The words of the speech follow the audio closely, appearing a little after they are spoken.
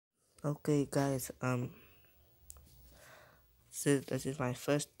Okay guys, this is my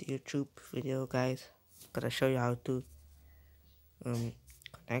first YouTube video guys. Gonna show you how to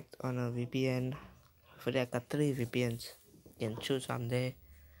connect on a VPN. For I got 3 VPNs. You can choose from there.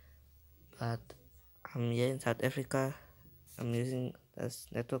 But I'm here in South Africa. I'm using this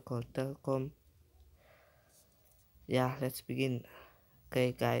network called Telkom. Yeah, let's begin.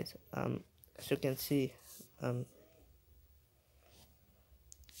 Okay guys, as you can see,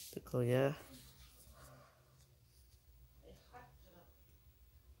 go here.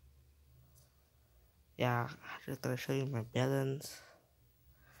 Yeah, I'm just gonna show you my balance.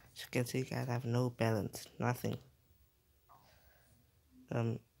 As you can see guys, I have no balance, nothing. As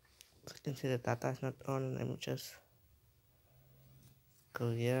you can see the data is not on. Let me just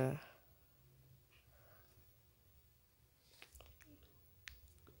go here,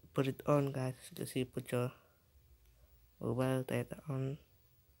 put it on guys. As you can see, put your mobile data on.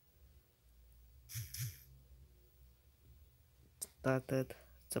 Started.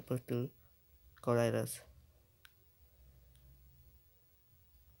 It's supposed to go like this.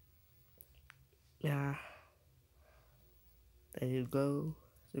 Yeah, there you go.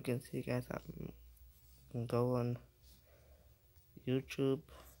 As you can see guys, I can go on YouTube.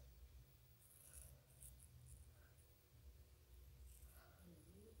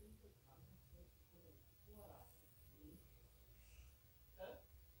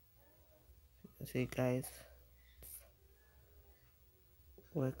 You can see guys,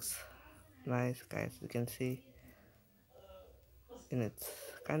 works nice guys. You can see, and it's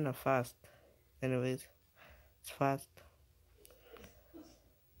kind of fast. Anyways, it's fast.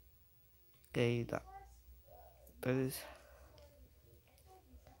 Okay, that is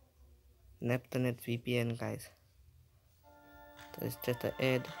nepster VPN guys. That is just an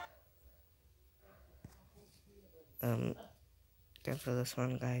ad. Cancel this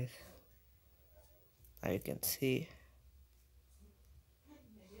one guys. Now you can see,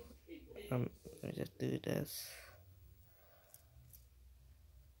 let me just do this.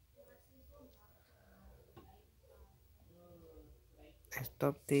 I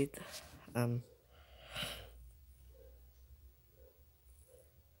stopped it.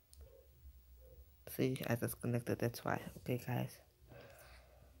 See, I just connected, that's why. Okay guys,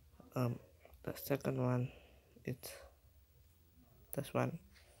 the second one, it's this one.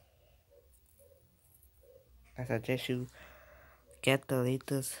 I suggest you get the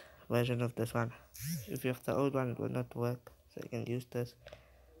latest version of this one. If you have the old one, it will not work, so you can use this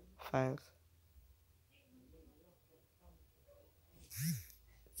files.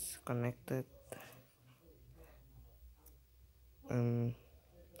 It's connected. You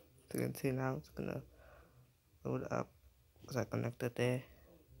can see now it's gonna load up because I connected there.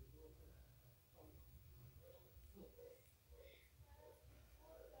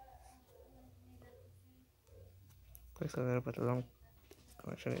 It's a little bit long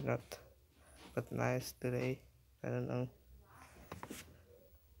connection, is not but nice today. I don't know.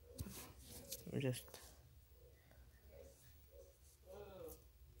 I'm just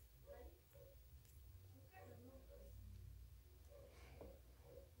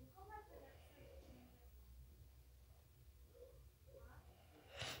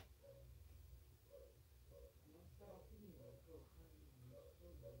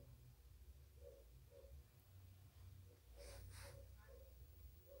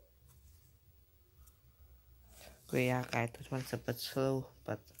okay, yeah guys, this one's a bit slow,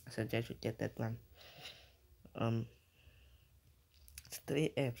 but I suggest you get that one. It's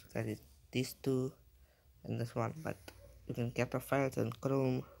 3 apps guys, it's these two and this one, but you can get the files in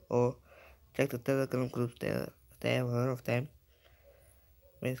Chrome or check the Telegram groups there. They have a lot of them.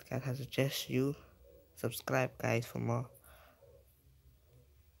 Please guys, I suggest you subscribe guys for more.